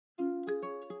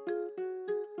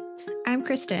I'm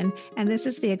Kristen, and this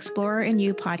is the Explorer in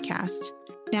You podcast.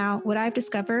 Now, what I've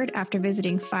discovered after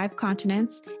visiting 5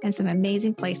 continents and some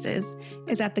amazing places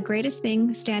is that the greatest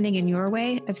thing standing in your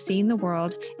way of seeing the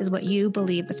world is what you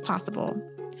believe is possible.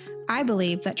 I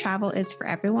believe that travel is for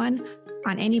everyone,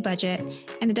 on any budget,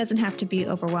 and it doesn't have to be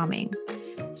overwhelming.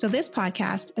 So this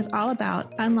podcast is all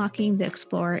about unlocking the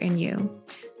explorer in you.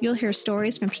 You'll hear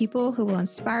stories from people who will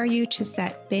inspire you to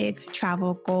set big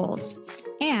travel goals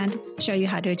and show you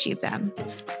how to achieve them.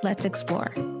 Let's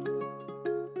explore.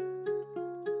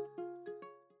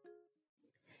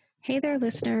 Hey there,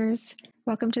 listeners.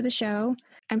 Welcome to the show.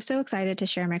 I'm so excited to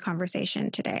share my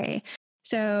conversation today.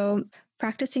 So,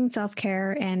 practicing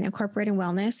self-care and incorporating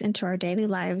wellness into our daily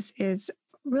lives is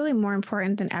really more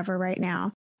important than ever right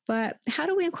now. But how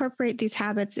do we incorporate these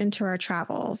habits into our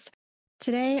travels?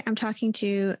 Today, I'm talking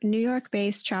to New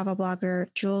York-based travel blogger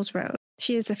Jules Rhode.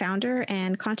 She is the founder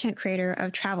and content creator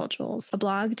of Travel Jules, a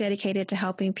blog dedicated to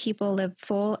helping people live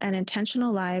full and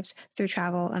intentional lives through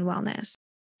travel and wellness.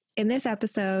 In this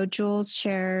episode, Jules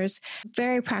shares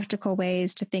very practical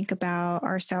ways to think about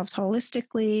ourselves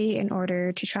holistically in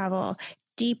order to travel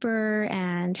deeper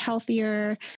and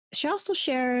healthier. She also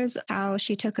shares how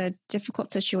she took a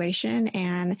difficult situation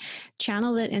and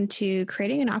channeled it into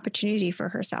creating an opportunity for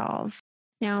herself.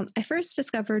 Now, I first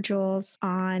discovered Jules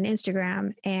on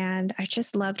Instagram, and I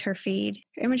just loved her feed.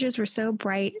 Her images were so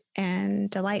bright and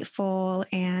delightful,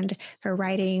 and her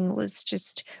writing was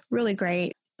just really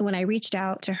great. When I reached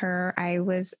out to her, I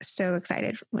was so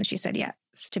excited when she said yes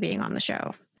to being on the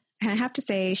show. And I have to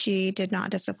say, she did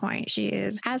not disappoint. She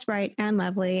is as bright and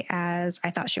lovely as I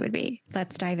thought she would be.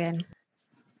 Let's dive in.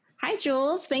 Hi,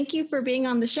 Jules. Thank you for being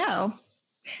on the show.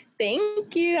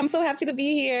 Thank you. I'm so happy to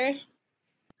be here.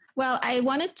 Well, I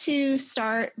wanted to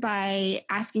start by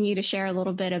asking you to share a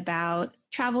little bit about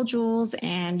Travel Jules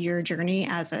and your journey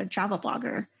as a travel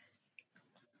blogger.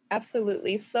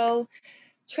 Absolutely. So,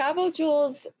 Travel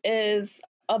Jules is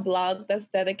a blog that's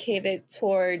dedicated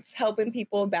towards helping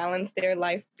people balance their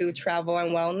life through travel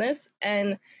and wellness.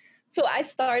 And so I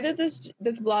started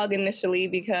this blog initially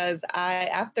because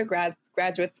after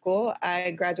graduate school,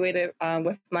 I graduated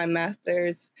with my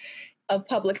master's of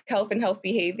public health and health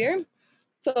behavior.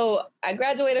 So I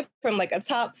graduated from like a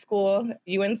top school,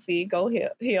 UNC, go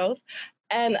Heels,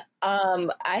 and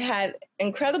I had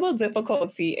incredible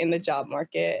difficulty in the job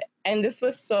market. And this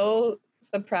was so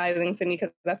surprising to me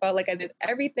because I felt like I did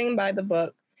everything by the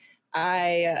book.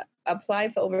 I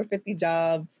applied to over 50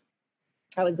 jobs.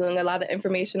 I was doing a lot of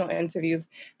informational interviews.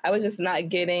 I was just not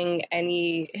getting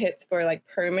any hits for like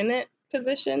permanent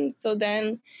positions. So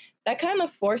then that kind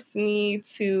of forced me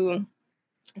to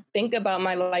think about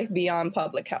my life beyond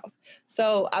public health.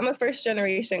 So I'm a first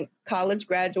generation college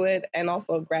graduate and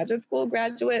also a graduate school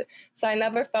graduate. So I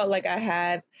never felt like I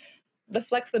had the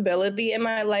flexibility in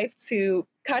my life to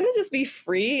kind of just be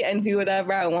free and do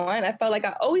whatever I want. I felt like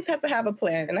I always had to have a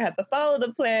plan and I had to follow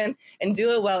the plan and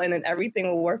do it well, and then everything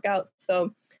will work out.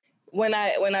 So when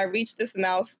I reached this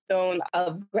milestone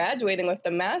of graduating with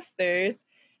the master's,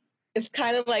 it's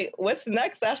kind of like, what's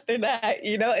next after that?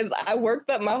 Is I worked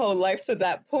up my whole life to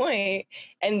that point,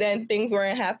 and then things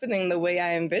weren't happening the way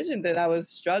I envisioned it. I was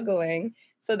struggling.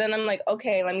 So then I'm like,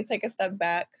 okay, let me take a step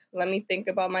back. Let me think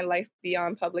about my life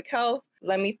beyond public health.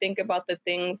 Let me think about the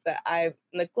things that I've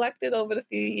neglected over the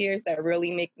few years that really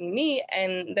make me me.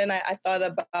 And then I thought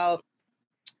about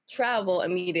travel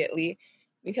immediately,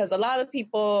 because a lot of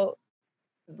people,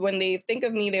 when they think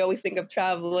of me, they always think of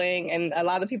traveling. And a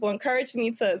lot of people encouraged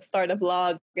me to start a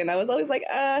blog. And I was always like,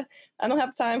 I don't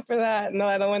have time for that. No,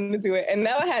 I don't want to do it. And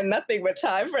now I had nothing but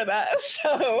time for that.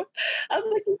 So I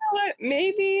was like, you know what?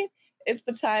 Maybe it's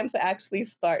the time to actually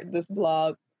start this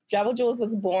blog. Travel Jules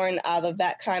was born out of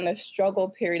that kind of struggle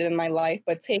period in my life,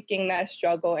 but taking that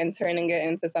struggle and turning it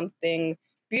into something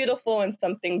beautiful and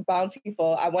something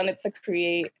bountiful. I wanted to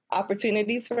create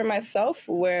opportunities for myself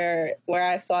where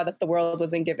I saw that the world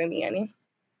wasn't giving me any.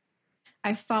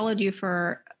 I've followed you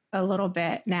for a little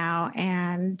bit now,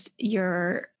 and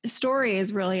your story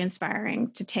is really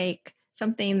inspiring to take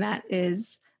something that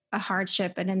is a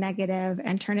hardship and a negative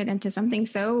and turn it into something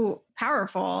so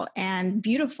powerful and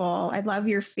beautiful. I love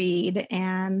your feed,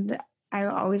 and I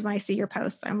always, when I see your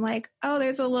posts, I'm like, oh,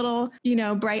 there's a little,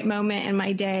 bright moment in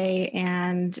my day.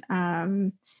 And,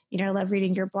 I love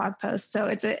reading your blog posts. So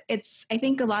I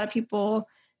think a lot of people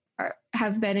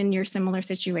have been in your similar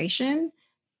situation,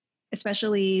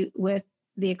 especially with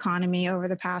the economy over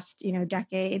the past,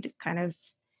 decade, kind of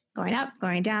going up,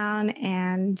 going down.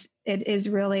 And it is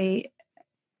really,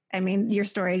 your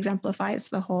story exemplifies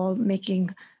the whole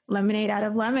making lemonade out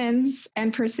of lemons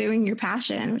and pursuing your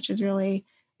passion, which is really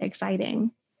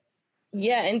exciting.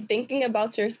 Yeah, and thinking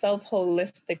about yourself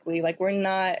holistically, like we're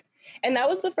not, and that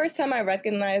was the first time I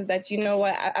recognized that, you know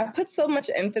what, I put so much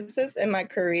emphasis in my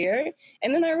career.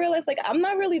 And then I realized, like, I'm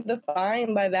not really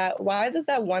defined by that. Why does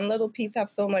that one little piece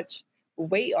have so much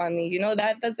weight on me? You know,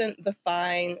 that doesn't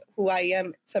define who I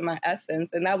am to my essence.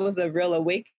 And that was a real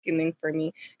awakening for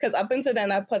me. Because up until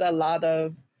then, I put a lot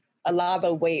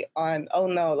of weight on, oh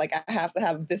no, like I have to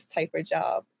have this type of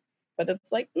job. But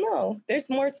it's like, no, there's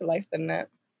more to life than that.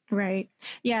 Right.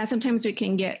 Yeah. Sometimes we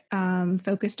can get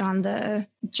focused on the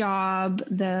job,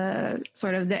 the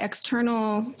sort of the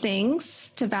external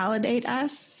things to validate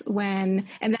us and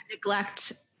then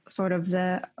neglect sort of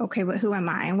the, okay, but who am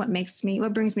I and what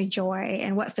brings me joy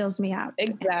and what fills me up?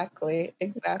 Exactly,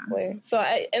 exactly. So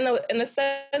in a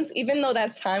sense, even though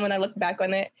that time when I look back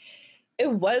on it,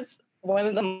 it was one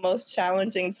of the most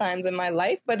challenging times in my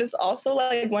life, but it's also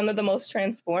like one of the most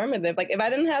transformative. Like if I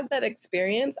didn't have that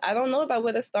experience, I don't know if I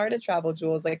would have started Travel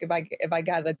Jewels. Like if I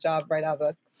got a job right out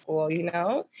of school, you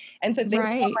know. And to think about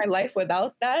Right. my life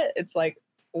without that, it's like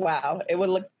wow, it would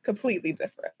look completely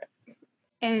different.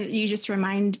 And you just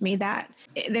remind me that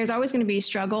there's always going to be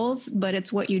struggles, but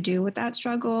it's what you do with that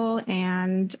struggle.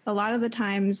 And a lot of the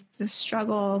times, the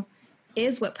struggle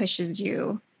is what pushes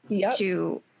you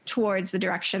Yep, towards the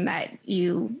direction that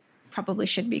you probably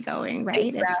should be going,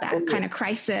 right? It's that exactly. kind of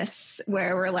crisis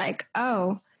where we're like,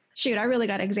 oh, shoot, I really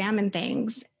got to examine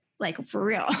things like for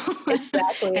real.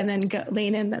 Exactly. And then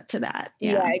lean into that.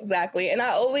 Yeah, Yeah. exactly. And I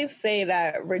always say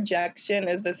that rejection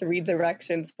is this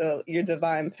redirection to your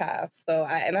divine path. So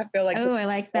I feel like Oh, I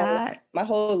like whole, that. my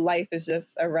whole life is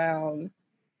just around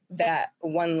that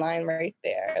one line right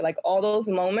there. Like all those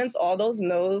moments, all those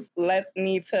no's led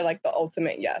me to like the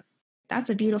ultimate yes. That's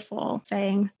a beautiful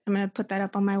saying. I'm going to put that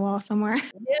up on my wall somewhere.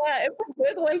 Yeah, it's a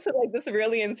good one to like just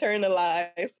really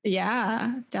internalize.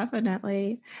 Yeah,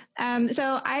 definitely.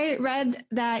 So I read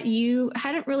that you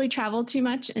hadn't really traveled too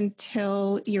much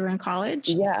until you were in college.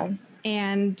 Yeah.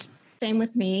 And same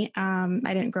with me. I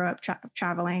didn't grow up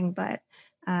traveling, but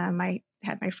I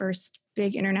had my first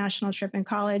big international trip in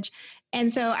college.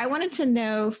 And so I wanted to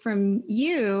know from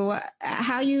you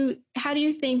how do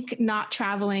you think not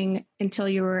traveling until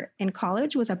you were in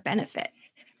college was a benefit?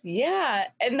 Yeah.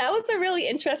 And that was a really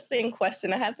interesting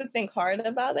question. I had to think hard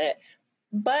about it.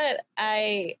 But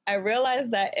I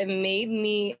realized that it made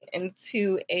me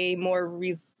into a more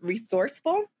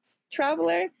resourceful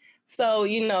traveler. So,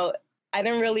 you know, I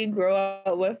didn't really grow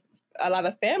up with a lot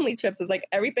of family trips. It's like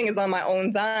everything is on my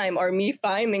own dime or me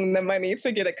finding the money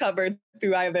to get it covered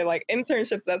through either like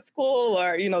internships at school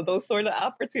or, you know, those sort of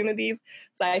opportunities.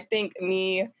 So I think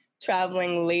me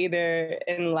traveling later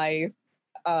in life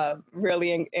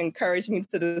really encouraged me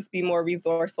to just be more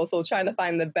resourceful. So trying to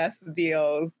find the best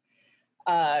deals,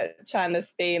 trying to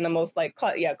stay in the most like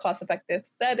cost effective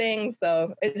setting.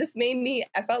 So it just made me.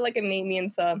 I felt like it made me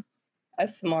into a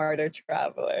smarter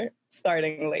traveler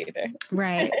starting later.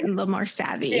 Right, a little more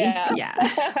savvy. Yeah.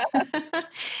 Yeah.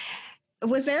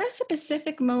 Was there a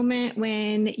specific moment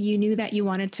when you knew that you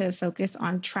wanted to focus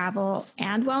on travel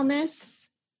and wellness?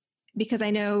 Because I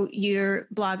know your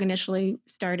blog initially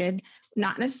started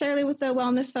not necessarily with a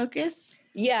wellness focus.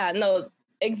 Yeah. No.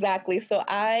 Exactly. So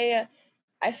I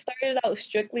started out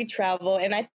strictly travel,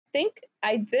 and I think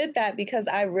I did that because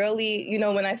I really, you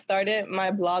know, when I started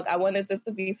my blog, I wanted it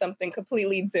to be something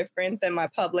completely different than my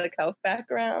public health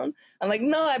background. I'm like,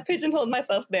 no, I pigeonholed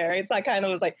myself there. Right? So I kind of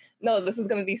was like, no, this is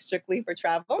going to be strictly for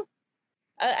travel.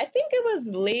 I think it was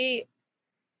late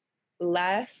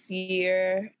last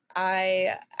year.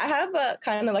 I have a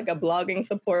kind of like a blogging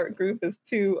support group. As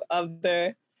two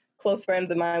other close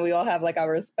friends of mine. We all have like our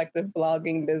respective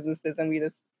blogging businesses, and we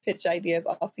just pitch ideas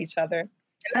off each other.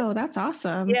 Oh, that's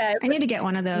awesome. Yeah, I need to get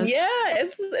one of those. yeah,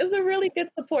 it's a really good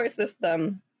support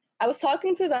system. I was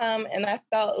talking to them and I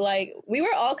felt like we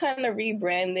were all kind of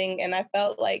rebranding, and I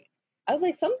felt like I was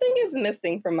like something is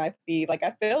missing from my feed. Like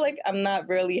I feel like I'm not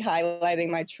really highlighting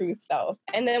my true self.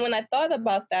 And then when I thought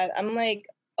about that, I'm like,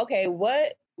 okay,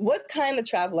 what kind of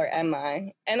traveler am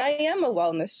I? And I am a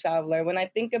wellness traveler. When I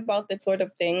think about the sort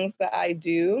of things that I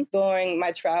do during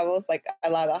my travels, like a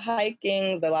lot of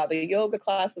hiking, a lot of yoga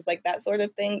classes, like that sort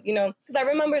of thing, you know, because I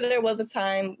remember there was a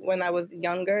time when I was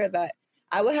younger that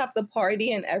I would have to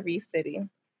party in every city.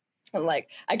 I'm like,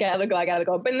 I gotta go, I gotta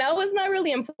go. But now it's not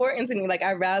really important to me. Like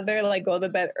I'd rather like go to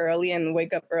bed early and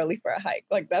wake up early for a hike.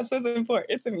 Like that's what's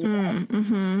important to me.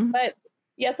 Mm-hmm. But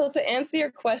yeah, so to answer your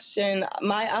question,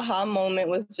 my aha moment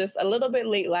was just a little bit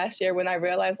late last year when I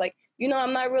realized, like, you know,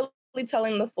 I'm not really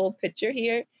telling the full picture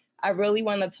here. I really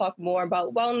want to talk more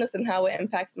about wellness and how it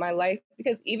impacts my life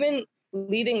because even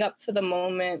leading up to the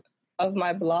moment of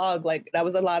my blog, like that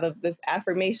was a lot of this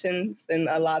affirmations and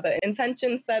a lot of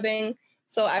intention setting.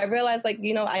 So I realized, like,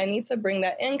 I need to bring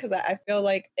that in because I feel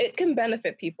like it can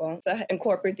benefit people to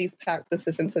incorporate these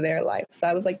practices into their life. So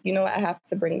I was like, I have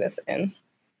to bring this in.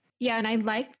 Yeah, and I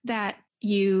like that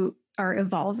you are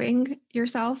evolving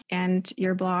yourself and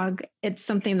your blog. It's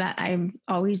something that I'm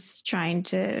always trying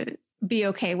to be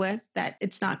okay with, that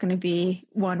it's not going to be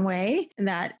one way, and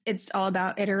that it's all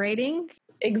about iterating.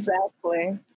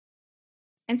 Exactly.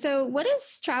 And so, what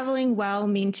does traveling well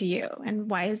mean to you, and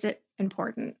why is it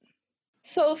important?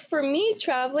 So for me,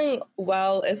 traveling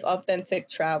well is authentic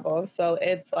travel. So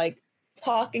it's like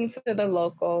talking to the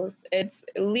locals, it's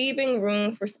leaving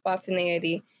room for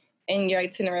spontaneity in your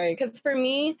itinerary. Because for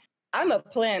me, I'm a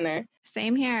planner.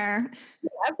 Same here.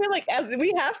 I feel like as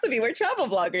we have to be, we're travel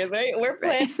bloggers, right? We're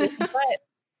Right. planners. But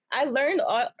I learned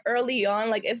early on,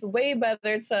 like it's way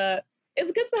better to,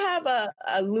 it's good to have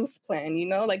a loose plan,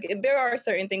 like there are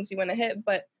certain things you want to hit,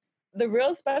 but the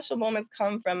real special moments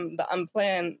come from the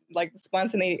unplanned, like the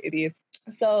spontaneity.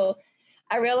 So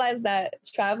I realized that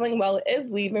traveling well is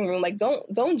leaving room. Like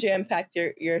don't jam pack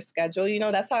your schedule.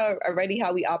 That's how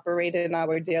we operate in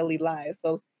our daily lives.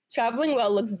 So traveling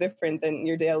well looks different than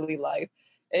your daily life.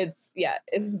 It's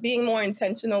being more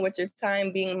intentional with your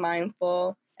time, being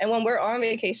mindful. And when we're on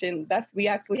vacation, we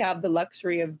actually have the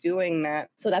luxury of doing that.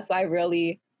 So that's why I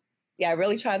really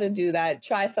try to do that.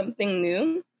 Try something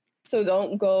new. So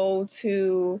don't go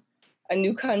to a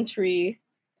new country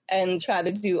and try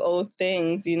to do old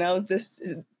things, just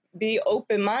be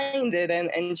open minded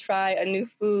and try a new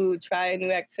food, try a new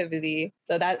activity.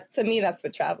 So that, to me, that's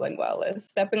what traveling well is: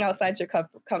 stepping outside your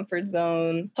comfort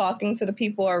zone, talking to the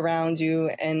people around you,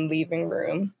 and leaving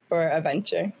room for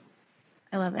adventure.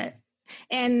 I love it.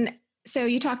 And so,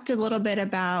 you talked a little bit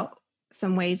about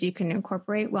some ways you can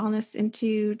incorporate wellness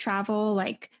into travel,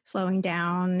 like slowing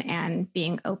down and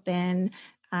being open.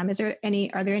 Are there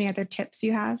any other tips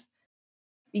you have?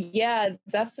 Yeah,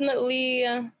 definitely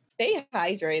stay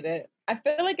hydrated. I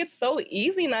feel like it's so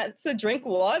easy not to drink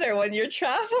water when you're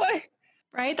traveling.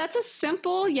 Right? That's a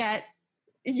simple yet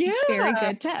very Yeah,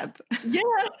 good tip. yeah.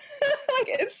 Like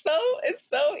it's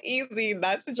so easy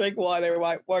not to drink water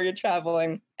while you're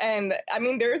traveling. And I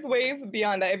mean, there's ways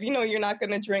beyond that. If you're not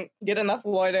gonna get enough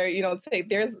water,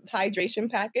 there's hydration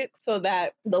packets so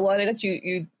that the water that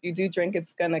you do drink,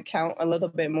 it's gonna count a little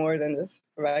bit more than just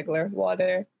regular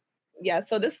water. Yeah,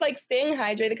 so this like staying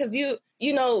hydrated, because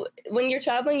when you're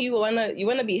traveling, you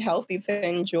wanna be healthy to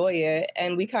enjoy it,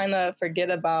 and we kind of forget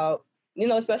about,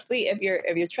 especially if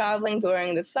you're traveling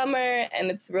during the summer and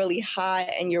it's really hot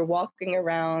and you're walking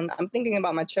around. I'm thinking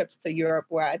about my trips to Europe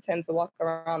where I tend to walk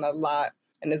around a lot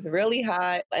and it's really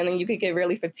hot, and then you could get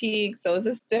really fatigued. So it's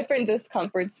just different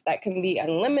discomforts that can be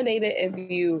eliminated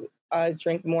if you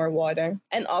drink more water.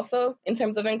 And also, in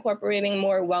terms of incorporating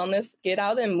more wellness, get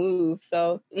out and move.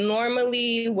 So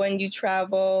normally when you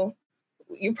travel,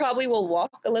 you probably will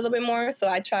walk a little bit more. So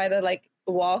I try to like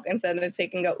walk instead of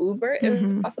taking a Uber if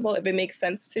Mm-hmm. possible, if it makes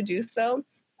sense to do so.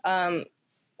 Um,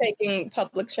 Taking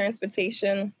public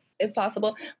transportation if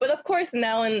possible. But of course,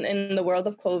 now in the world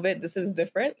of COVID, this is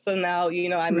different. So now, I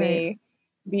Right. may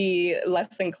be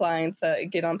less inclined to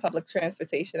get on public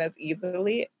transportation as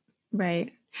easily.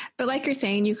 Right. But like you're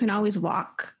saying, you can always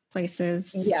walk Yeah,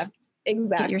 places, get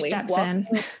your exactly. steps in.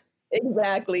 Walking,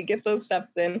 exactly. Get those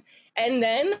steps in. And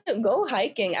then go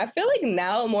hiking. I feel like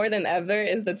now more than ever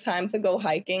is the time to go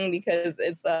hiking because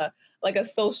it's a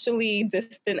socially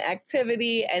distant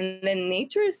activity, and then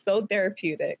nature is so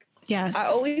therapeutic. I Yes.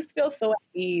 always feel so at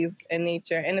ease in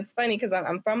nature. And it's funny because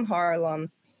I'm from Harlem,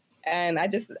 and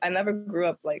I never grew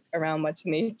up like around much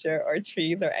nature or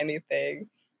trees or anything.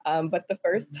 But the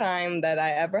first time that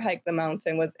I ever hiked the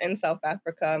mountain was in South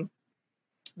Africa,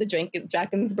 the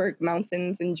Drakensberg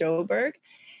Mountains in Joburg,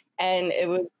 and it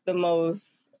was the most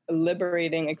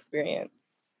liberating experience.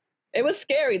 It was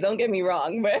scary, don't get me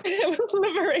wrong, but it was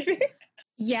liberating.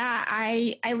 Yeah,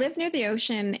 I live near the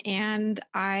ocean, and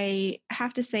I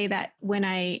have to say that when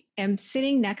I am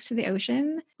sitting next to the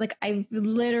ocean, like I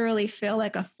literally feel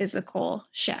like a physical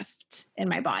shift in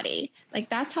my body.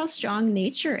 Like that's how strong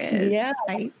nature Yeah.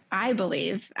 is. I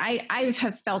believe. I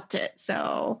have felt it.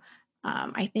 So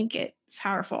I think it's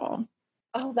powerful.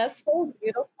 Oh, that's so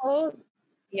beautiful.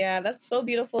 Yeah, that's so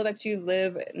beautiful that you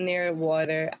live near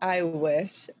water. I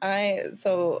wish.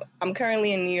 I'm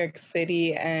currently in New York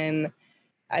City, and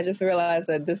I just realized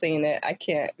that this ain't it. I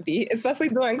can't be, especially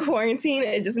during quarantine.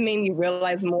 It just made me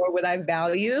realize more what I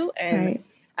value. And Right.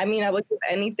 I mean, I would give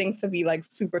anything to be like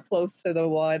super close to the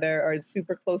water or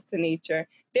super close to nature.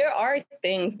 There are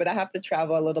things, but I have to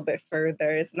travel a little bit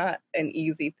further. It's not an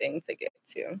easy thing to get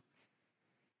to.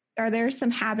 are there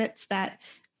some habits that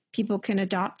people can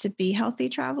adopt to be healthy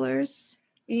travelers?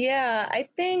 Yeah, I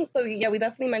think so. Yeah, we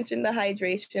definitely mentioned the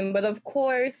hydration, but of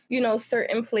course,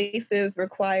 certain places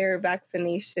require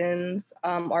vaccinations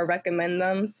or recommend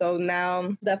them. So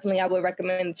now, definitely, I would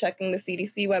recommend checking the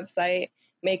CDC website,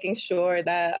 making sure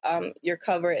that you're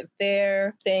covered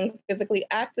there, staying physically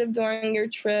active during your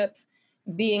trips,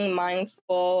 being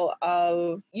mindful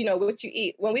of, what you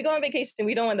eat. When we go on vacation,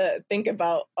 we don't want to think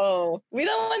about, we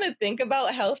don't want to think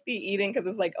about healthy eating because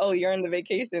it's like, oh, you're on the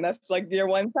vacation. That's like your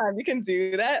one time you can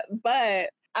do that. But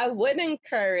I would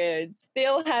encourage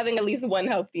still having at least one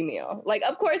healthy meal. Like,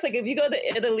 of course, like if you go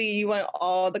to Italy, you want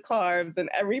all the carbs and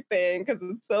everything because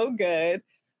it's so good.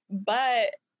 But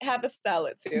have a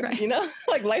salad too, Right.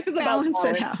 like life is about Balance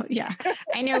it balance. out. Yeah.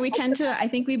 I know I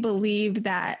think we believe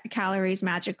that calories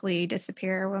magically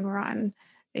disappear when we're on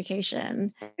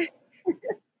vacation.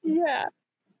 Yeah.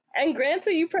 And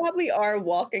granted, you probably are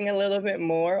walking a little bit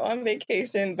more on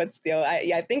vacation, but still,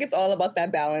 I think it's all about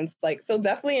that balance. Like, so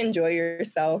definitely enjoy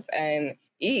yourself and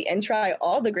eat and try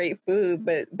all the great food,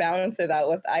 but balance it out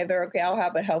with either, okay, I'll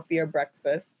have a healthier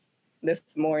breakfast this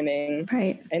morning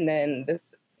Right. and then this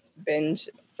binge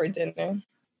for dinner.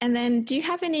 And then do you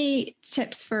have any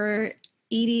tips for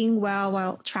eating well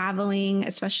while traveling,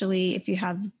 especially if you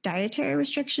have dietary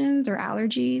restrictions or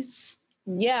allergies?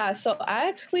 Yeah, so I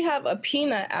actually have a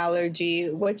peanut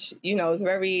allergy, which, is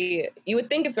you would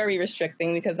think it's very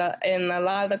restricting because in a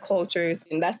lot of the cultures,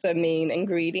 that's the main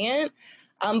ingredient.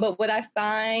 But what I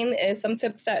find is some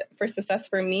tips that for success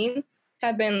for me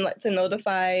have been to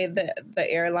notify the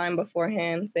airline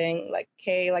beforehand saying like,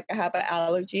 hey, like I have an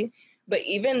allergy. But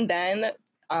even then,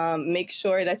 make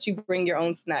sure that you bring your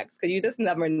own snacks because you just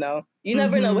never know. You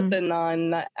never know what the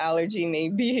non-nut allergy may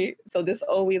be. So just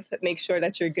always make sure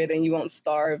that you're good and you won't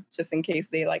starve just in case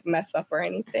they like mess up or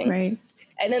anything. Right.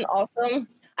 And then also,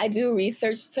 I do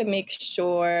research to make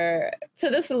sure to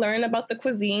just learn about the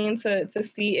cuisine to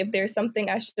see if there's something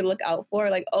I should look out for.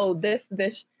 Like, oh, this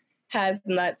dish has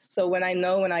nuts. So when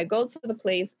I go to the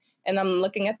place and I'm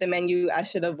looking at the menu, I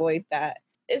should avoid that.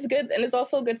 It's good, and it's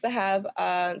also good to have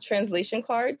translation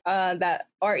cards that,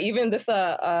 or even just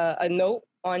a note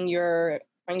on your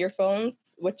phones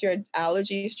with your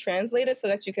allergies translated so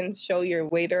that you can show your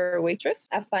waiter or waitress.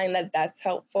 I find that that's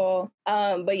helpful.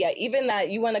 But yeah, even that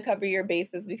you want to cover your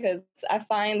bases because I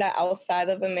find that outside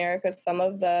of America, some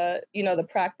of the, the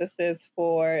practices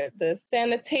for the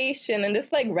sanitation and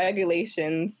just like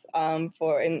regulations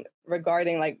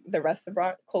regarding like the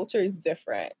restaurant culture is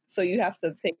different. So you have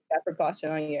to take that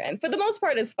precaution on your end. For the most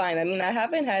part, it's fine. I mean, I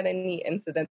haven't had any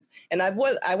incidents and I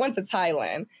went to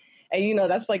Thailand and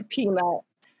that's like peanut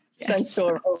Yes.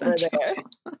 central over Central.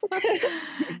 there.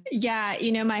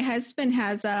 Yeah. My husband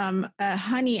has a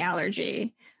honey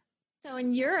allergy. So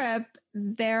in Europe,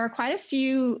 there are quite a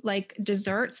few like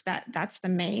desserts that's the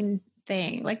main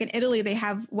thing. Like in Italy, they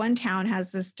have one town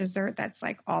has this dessert that's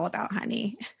like all about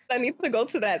honey. I need to go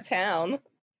to that town.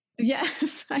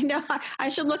 Yes, I know. I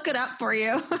should look it up for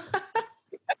you.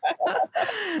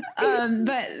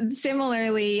 But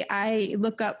similarly, I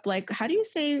look up like how do you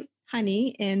say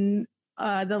honey in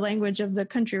the language of the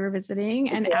country we're visiting,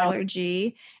 and Yeah.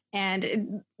 allergy.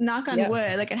 And knock on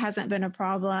wood, like it hasn't been a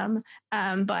problem.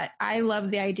 But I love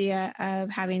the idea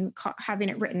of having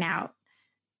it written out.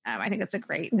 I think that's a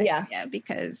great idea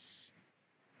because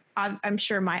I'm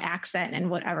sure my accent in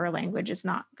whatever language is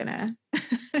not gonna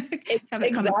have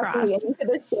it come across. Exactly. And you could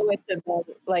just show it to them,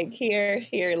 like here,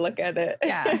 look at it.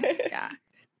 Yeah.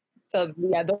 So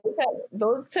yeah,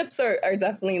 those tips are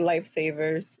definitely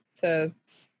lifesavers to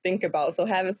think about. So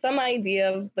having some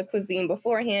idea of the cuisine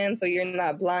beforehand, so you're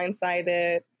not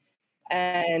blindsided,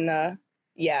 and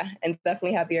and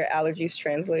definitely have your allergies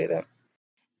translated.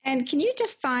 And can you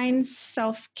define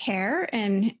self-care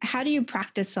and how do you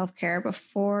practice self-care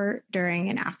before, during,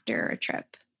 and after a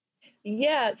trip?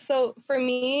 Yeah, so for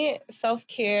me, self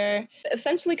care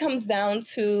essentially comes down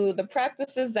to the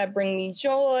practices that bring me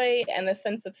joy and a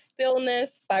sense of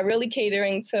stillness by really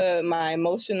catering to my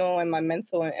emotional and my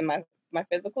mental and my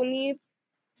physical needs.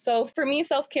 So for me,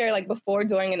 self care, like before,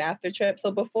 during, and after trip.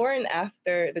 So before and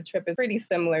after the trip is pretty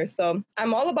similar. So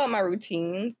I'm all about my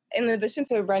routines. In addition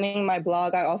to running my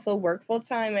blog, I also work full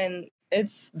time and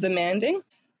it's demanding.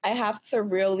 I have to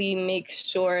really make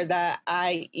sure that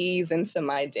I ease into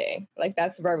my day. Like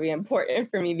that's very important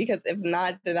for me because if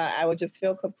not, then I would just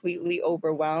feel completely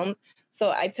overwhelmed.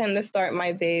 So I tend to start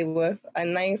my day with a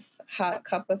nice hot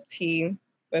cup of tea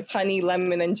with honey,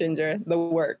 lemon, and ginger, the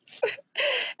works.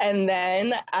 And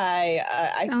then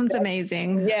Sounds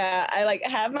amazing. yeah, I like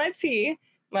have my tea,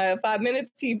 my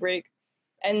 5-minute tea break.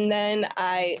 And then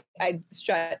I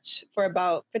stretch for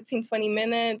about 15, 20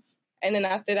 minutes. And then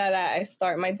after that, I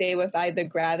start my day with either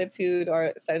gratitude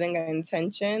or setting an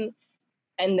intention.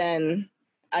 And then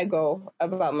I go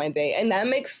about my day. And that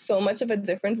makes so much of a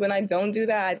difference. When I don't do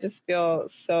that, I just feel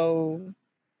so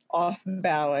off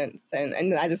balance,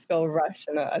 and I just feel rushed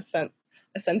and a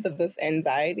sense of this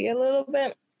anxiety a little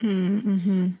bit.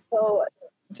 Mm-hmm. So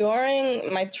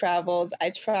during my travels, I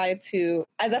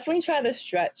definitely try to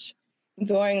stretch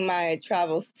during my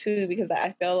travels too, because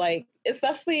I feel like,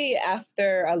 especially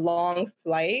after a long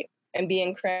flight and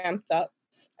being cramped up,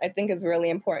 I think it's really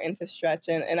important to stretch.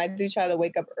 And I do try to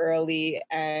wake up early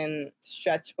and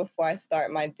stretch before I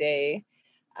start my day.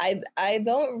 I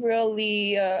don't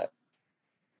really,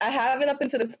 I haven't up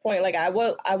until this point. Like I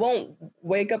won't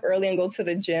wake up early and go to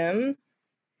the gym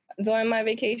during my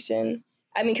vacation.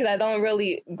 I mean, because I don't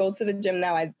really go to the gym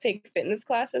now. I take fitness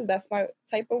classes. That's my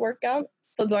type of workout.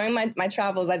 So during my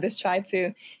travels, I just try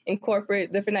to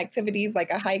incorporate different activities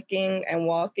like a hiking and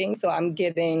walking. So I'm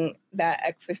getting that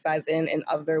exercise in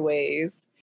other ways.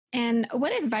 And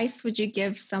what advice would you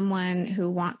give someone who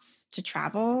wants to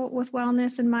travel with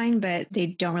wellness in mind, but they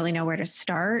don't really know where to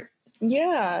start?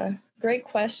 Yeah, great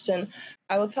question.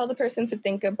 I will tell the person to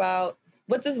think about,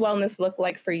 what does wellness look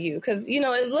like for you? Because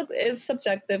it's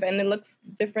subjective and it looks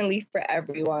differently for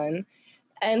everyone.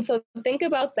 And so think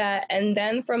about that. And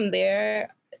then from there,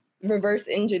 reverse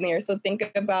engineer. So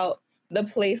think about the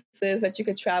places that you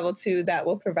could travel to that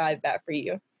will provide that for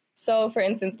you. So, for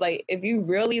instance, like if you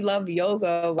really love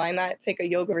yoga, why not take a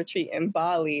yoga retreat in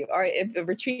Bali? Or if the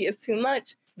retreat is too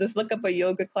much, just look up a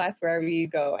yoga class wherever you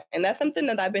go. And that's something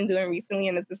that I've been doing recently.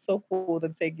 And it's just so cool to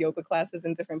take yoga classes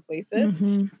in different places.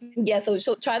 Mm-hmm. Yeah, so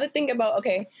she'll try to think about,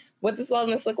 okay, what does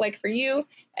wellness look like for you?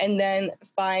 And then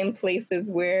find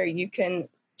places where you can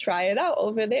try it out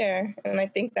over there. And I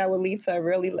think that will lead to a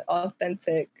really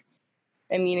authentic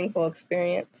and meaningful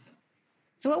experience.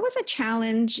 So, what was a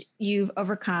challenge you've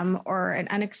overcome or an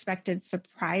unexpected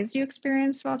surprise you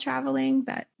experienced while traveling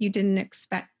that you didn't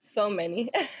expect? So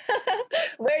many.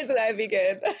 Where do I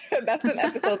begin? That's an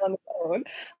episode on its own.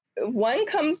 One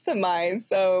comes to mind.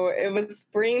 So it was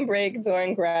spring break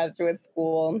during graduate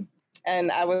school,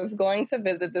 and I was going to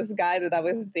visit this guy that I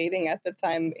was dating at the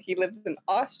time. He lives in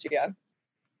Austria,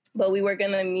 but we were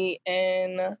going to meet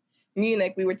in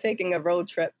Munich. We were taking a road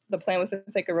trip. The plan was to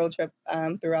take a road trip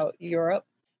throughout Europe.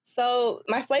 So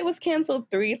my flight was canceled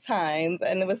 3 times,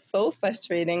 and it was so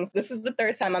frustrating. This is the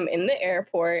third time I'm in the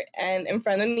airport, and in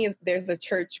front of me there's a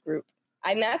church group.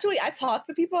 I talk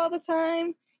to people all the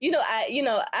time.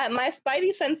 My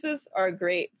spidey senses are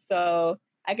great, so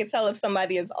I can tell if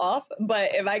somebody is off.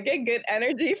 But if I get good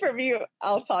energy from you,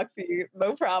 I'll talk to you,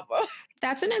 no problem.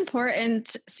 That's an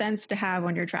important sense to have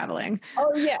when you're traveling.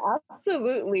 Oh yeah,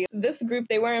 absolutely. This group,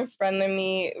 they were in front of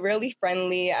me, really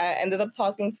friendly. I ended up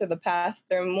talking to the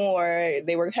pastor more.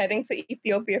 They were heading to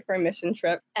Ethiopia for a mission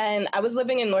trip, and I was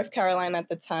living in North Carolina at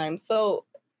the time. So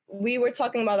we were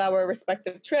talking about our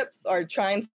respective trips or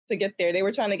trying to get there. They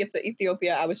were trying to get to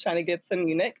Ethiopia. I was trying to get to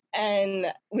Munich. And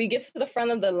we get to the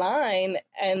front of the line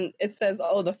and it says,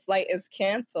 oh, the flight is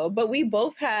canceled. But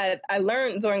I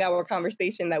learned during our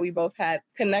conversation that we both had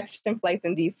connection flights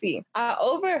in DC. I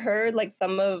overheard like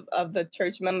some of the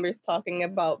church members talking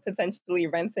about potentially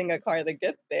renting a car to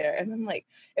get there. And I'm like,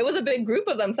 it was a big group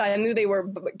of them. So I knew they were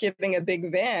giving a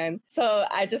big van. So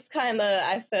I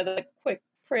said a quick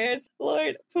prayers,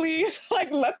 Lord, please, like,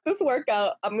 let this work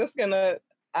out. I'm just gonna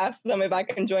ask them if I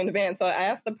can join the band. So I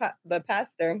asked the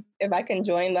pastor if I can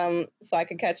join them so I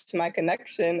could catch my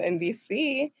connection in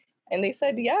DC, and they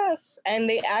said yes. And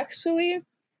they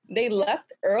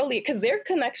left early because their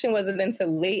connection wasn't until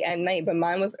late at night, but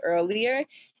mine was earlier.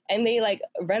 And they like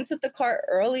rented the car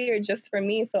earlier just for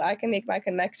me so I can make my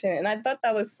connection. And I thought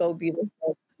that was so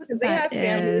beautiful because they That have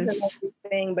families and is,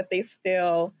 everything, but they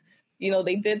still,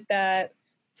 they did that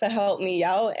to help me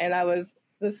out. And I was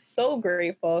just so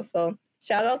grateful. So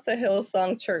shout out to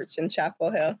Hillsong Church in Chapel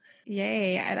Hill.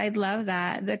 yay. I love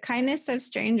that. The kindness of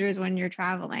strangers when you're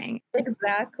traveling.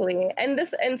 Exactly. And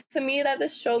to me that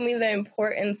just showed me the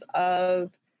importance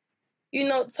of,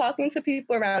 talking to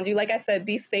people around you. Like I said,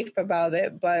 be safe about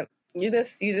it, but you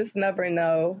just never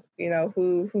know,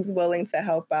 who's willing to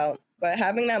help out. But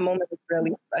having that moment is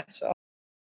really special.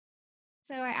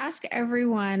 So I ask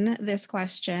everyone this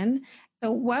question.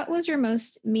 So, what was your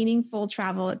most meaningful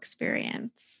travel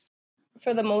experience?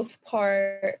 For the most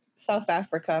part, South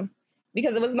Africa,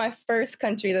 because it was my first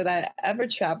country that I ever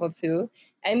traveled to.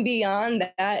 And beyond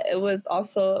that, it was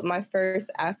also my first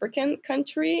African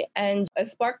country, and it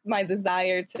sparked my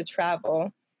desire to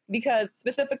travel because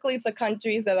specifically to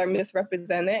countries that are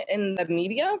misrepresented in the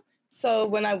media. So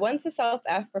when I went to South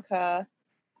Africa,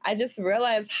 I just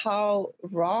realized how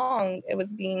wrong it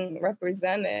was being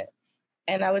represented.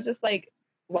 And I was just like,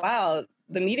 wow,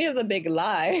 the media is a big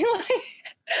lie.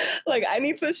 Like I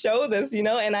need to show this, and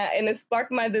it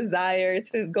sparked my desire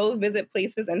to go visit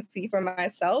places and see for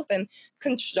myself and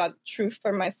construct truth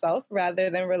for myself rather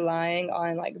than relying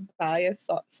on like biased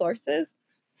sources.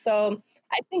 So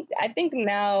I think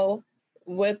now,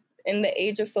 with in the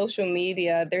age of social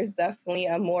media, there's definitely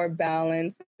a more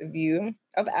balanced view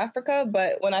of Africa.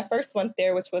 But when I first went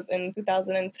there, which was in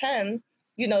 2010,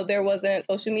 there wasn't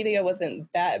social media wasn't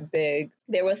that big.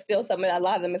 There was still a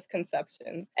lot of the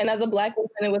misconceptions. And as a Black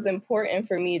woman, it was important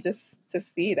for me just to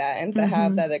see that and to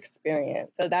have that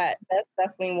experience. So that's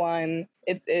definitely one.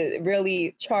 It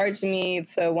really charged me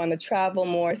to want to travel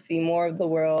more, see more of the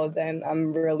world, and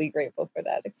I'm really grateful for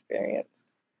that experience.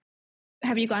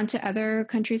 Have you gone to other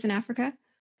countries in Africa?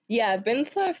 Yeah, I've been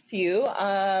to a few.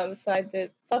 So I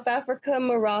did South Africa,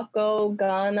 Morocco,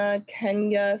 Ghana,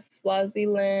 Kenya,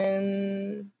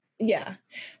 Swaziland. Yeah,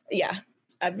 yeah,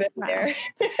 I've been Wow. there.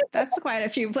 That's quite a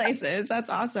few places. That's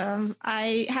awesome.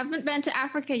 I haven't been to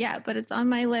Africa yet, but it's on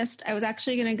my list. I was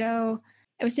actually going to go,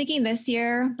 I was thinking this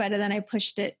year, but then I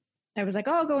pushed it. I was like,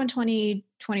 oh, I'll go in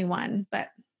 2021,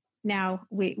 but now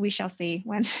we shall see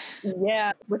when.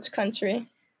 Yeah, which country?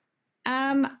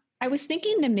 I was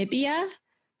thinking Namibia.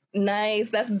 Nice,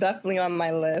 that's definitely on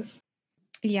my list.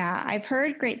 Yeah, I've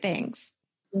heard great things.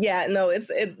 Yeah, no, it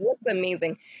looks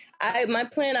amazing. I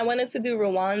wanted to do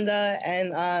Rwanda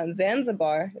and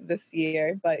Zanzibar this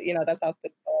year, but that's out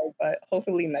the door. But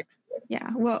hopefully next year. Yeah,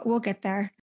 we'll get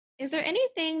there. Is there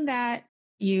anything that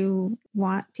you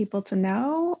want people to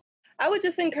know? I would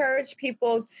just encourage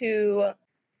people to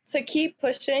keep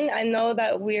pushing. I know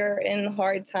that we're in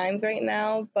hard times right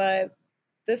now, but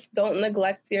just don't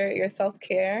neglect your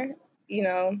self-care,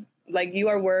 like you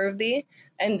are worthy,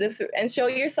 and show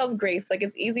yourself grace. Like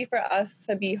it's easy for us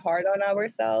to be hard on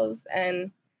ourselves,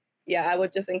 and yeah, I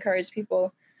would just encourage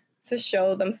people to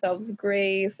show themselves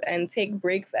grace and take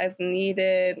breaks as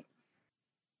needed.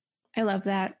 I love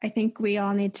that. I think we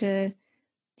all need to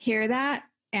hear that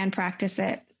and practice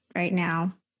it right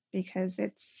now because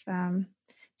it's a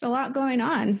lot going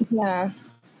on. Yeah.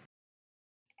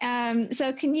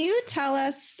 So can you tell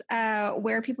us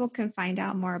where people can find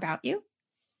out more about you?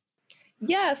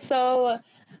 Yeah, so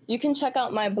you can check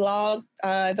out my blog,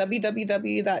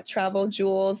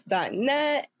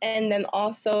 www.traveljewels.net. And then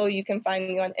also you can find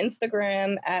me on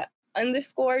Instagram at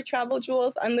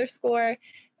 _traveljewels_.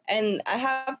 And I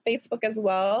have Facebook as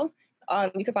well.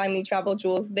 You can find me Travel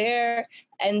Jewels there.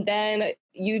 And then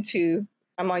YouTube.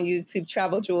 I'm on YouTube,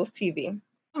 Travel Jewels TV.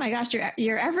 Oh my gosh,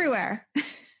 you're everywhere.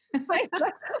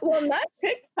 Well, not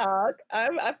TikTok.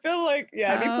 I feel like,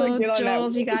 I need to get on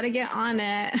Jules, that. you got to get on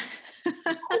it.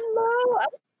 I know. I'm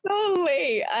so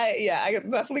late. I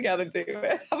definitely got to do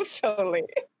it. I'm so late.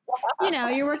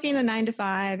 You're working the 9 to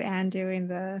 5 and doing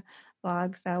the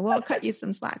vlog, so we'll cut you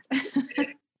some slack.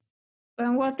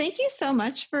 Well, thank you so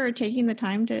much for taking the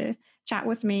time to chat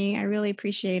with me. I really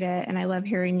appreciate it. And I love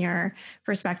hearing your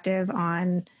perspective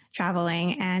on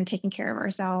traveling and taking care of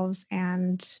ourselves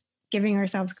and giving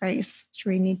ourselves grace, which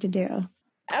we need to do.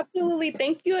 Absolutely.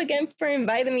 Thank you again for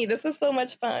inviting me. This was so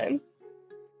much fun.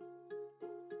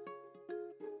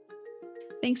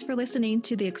 Thanks for listening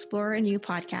to the Explorer and You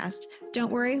podcast.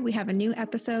 Don't worry, we have a new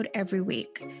episode every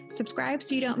week. Subscribe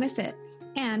so you don't miss it.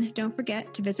 And don't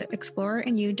forget to visit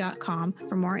explorerandyou.com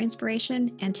for more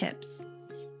inspiration and tips.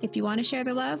 If you want to share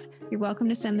the love, you're welcome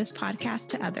to send this podcast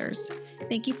to others.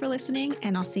 Thank you for listening,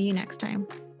 and I'll see you next time.